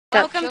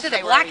Welcome to the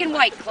Black and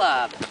White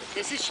Club.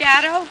 This is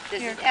Shadow.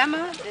 This is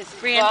Emma. This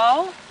is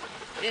Bo.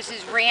 This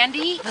is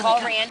Randy. Call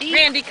Randy.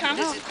 Randy, come.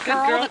 This is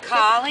Pearl, the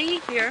collie.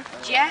 Here.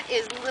 Jet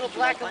is the little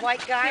black and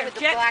white guy with the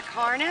black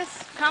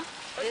harness. Come.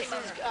 This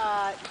is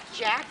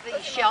Jack, the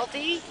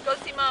Sheltie. Go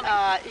see Mommy.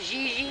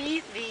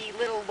 Gigi, the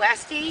little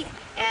Westie.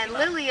 And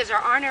Lily is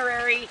our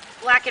honorary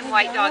black and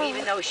white dog,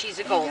 even though she's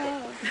a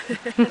golden.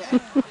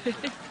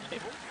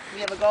 We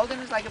have a golden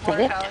who's like a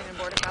border collie and a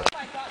border collie.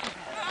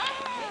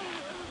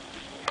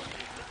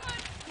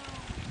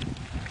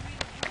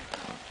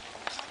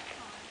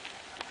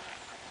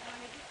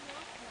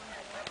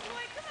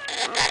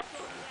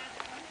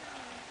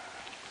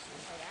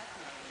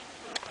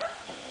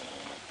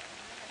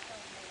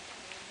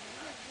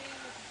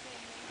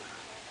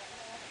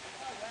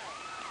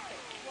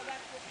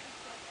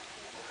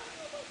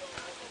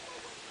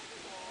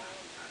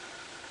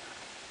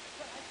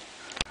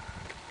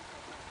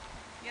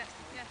 Yes,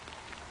 yes.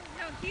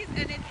 No,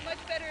 and it's much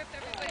better if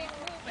everybody's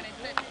moving. It's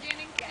that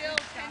standing still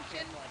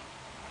tension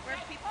where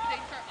people, they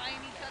start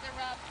eyeing each other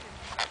up.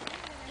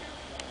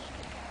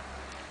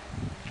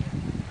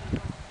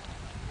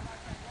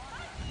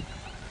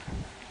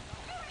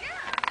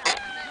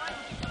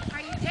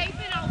 Are you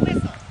taping? I'll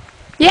whistle.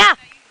 Yeah.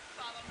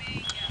 Follow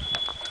me.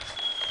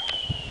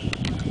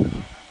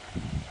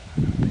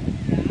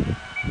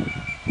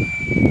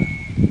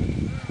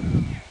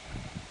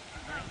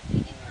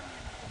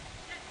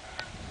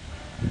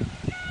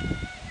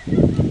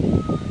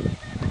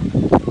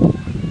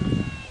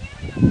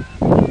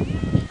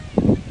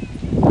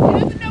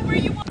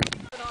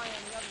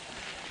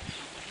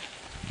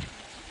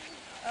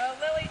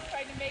 Lily's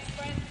trying to make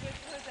friends with,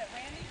 who is that,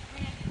 Randy?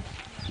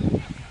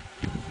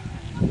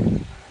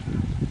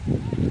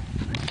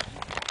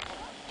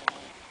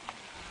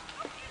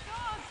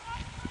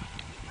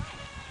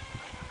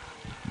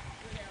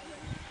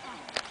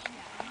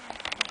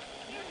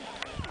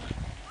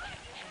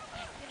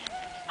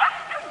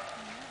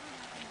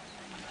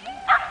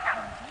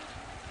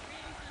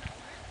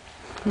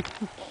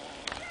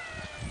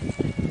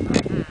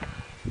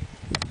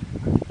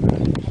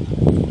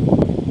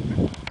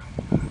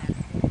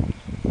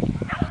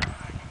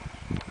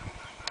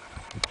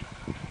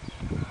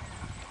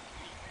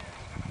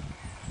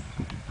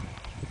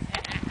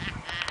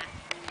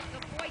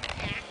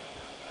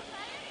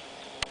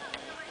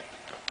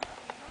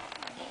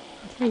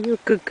 You're a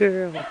good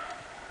girl.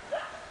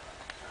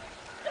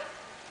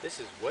 This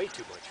is way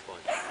too much fun.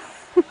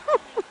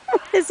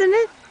 Isn't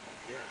it?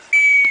 Yes.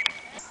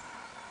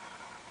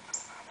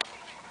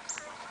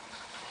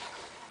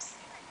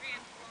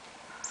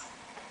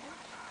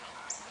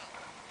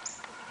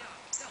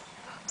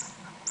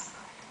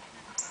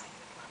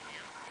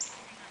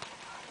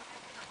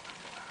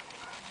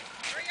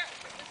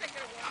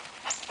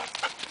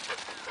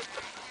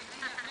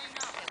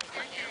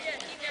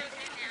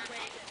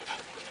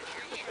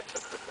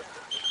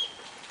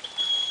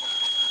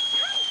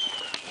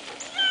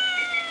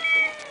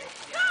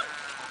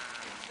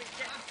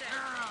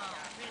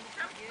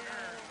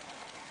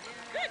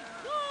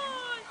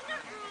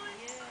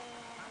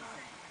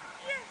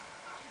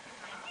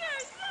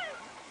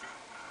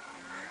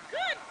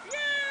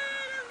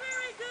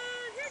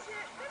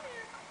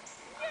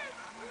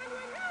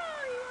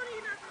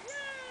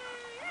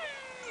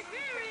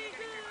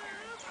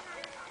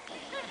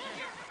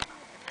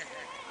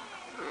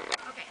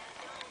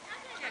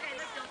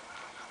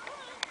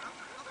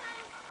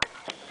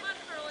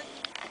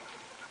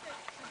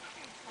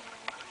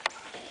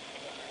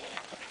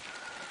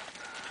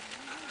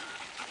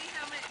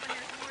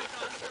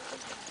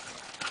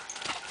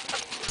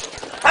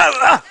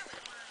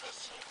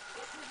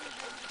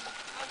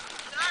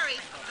 Sorry.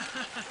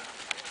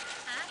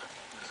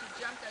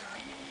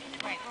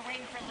 Right, we're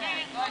waiting for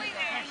Lily.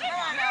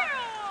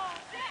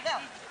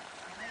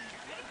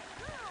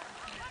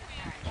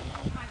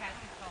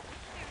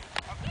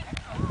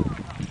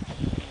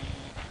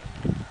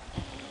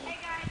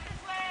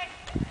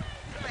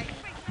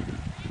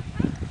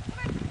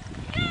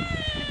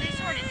 They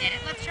sort of did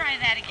it. Let's try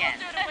that again.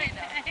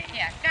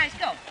 Yeah, guys,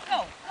 go.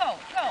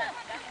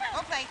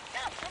 Okay.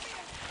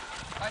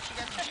 Oh, she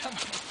got to jump.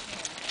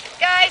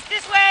 Guys,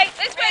 this way.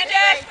 This way,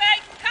 Jack.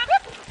 Come.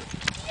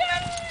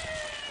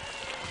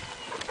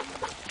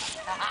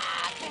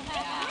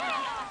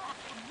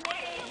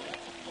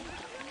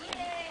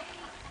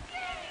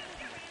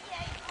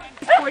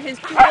 Support his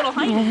cute little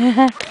hind.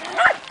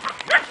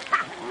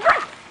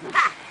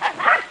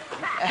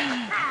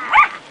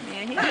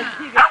 Man, he gets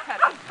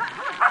cut.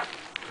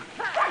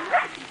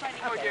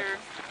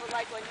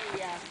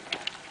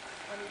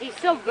 He's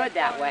so good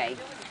that way.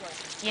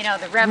 You know,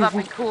 the rev up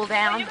and cool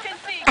down. You can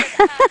see.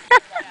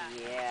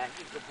 Yeah,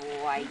 he's a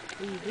boy.